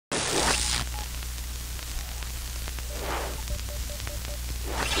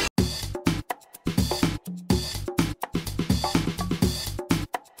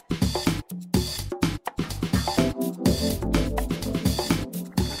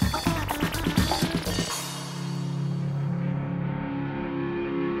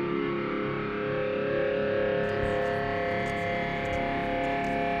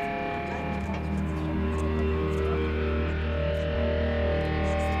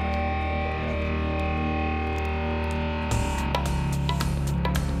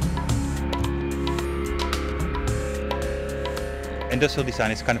industrial design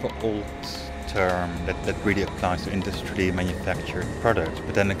is kind of an old term that really applies to industry manufactured products,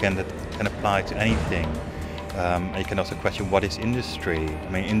 but then again that can apply to anything. You can also question what is industry. I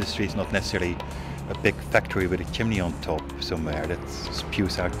mean, industry is not necessarily a big factory with a chimney on top somewhere that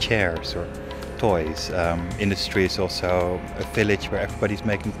spews out chairs or toys. Industry is also a village where everybody's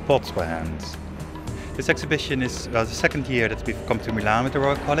making pots by hand. This exhibition is the second year that we've come to Milan with the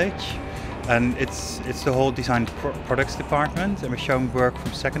Royal College, and it's the whole design products department, and we're showing work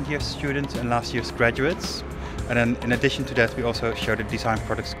from second year students and last year's graduates. And then in addition to that, we also show the design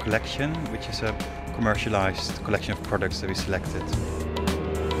products collection, which is a commercialized collection of products that we selected.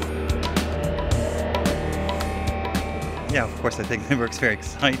 Yeah, of course, I think the work's very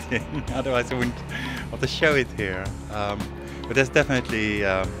exciting. Otherwise, I wouldn't want to show it here. But there's definitely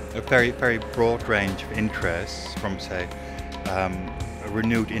a very, very broad range of interests, from, say, a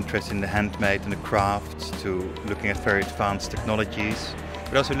renewed interest in the handmade and the crafts, to looking at very advanced technologies,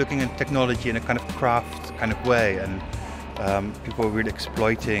 but also looking at technology in a kind of craft kind of way, and people are really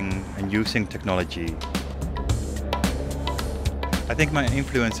exploiting and using technology. I think my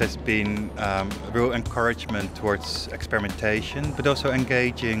influence has been a real encouragement towards experimentation, but also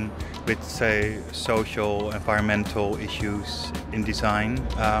engaging with, say, social, environmental issues in design,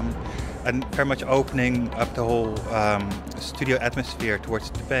 and very much opening up the whole studio atmosphere towards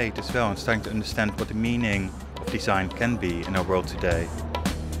debate as well, and starting to understand what the meaning of design can be in our world today.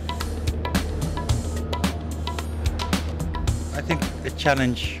 I think the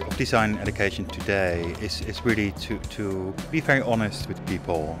challenge of design education today is really to be very honest with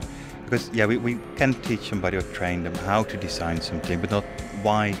people. Because yeah, we can teach somebody or train them how to design something, but not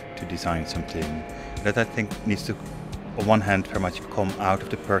why to design something. That I think needs to, on one hand, very much come out of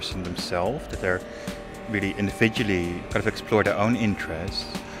the person themselves, that they're really individually kind of explore their own interests,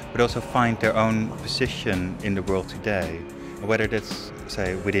 but also find their own position in the world today. Whether that's,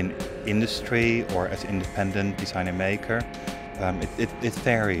 say, within industry or as an independent designer maker, it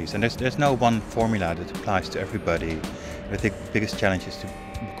varies, and there's no one formula that applies to everybody. I think the biggest challenge is to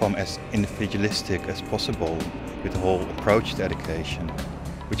become as individualistic as possible with the whole approach to education,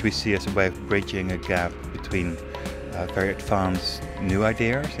 which we see as a way of bridging a gap between very advanced new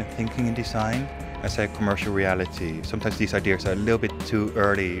ideas and thinking in design and, say, commercial reality. Sometimes these ideas are a little bit too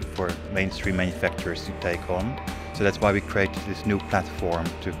early for mainstream manufacturers to take on, so that's why we created this new platform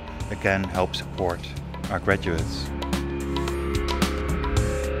to again help support our graduates.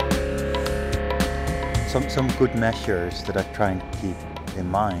 Some good measures that I try and keep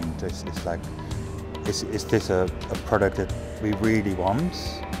in mind is like, is this a product that we really want,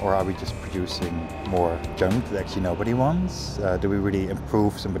 or are we just producing more junk that actually nobody wants? Do we really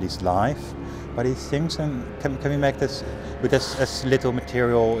improve somebody's life by these things? And can we make this with as little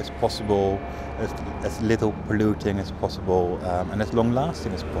material as possible, as little polluting as possible, and as long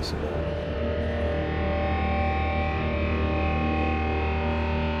lasting as possible?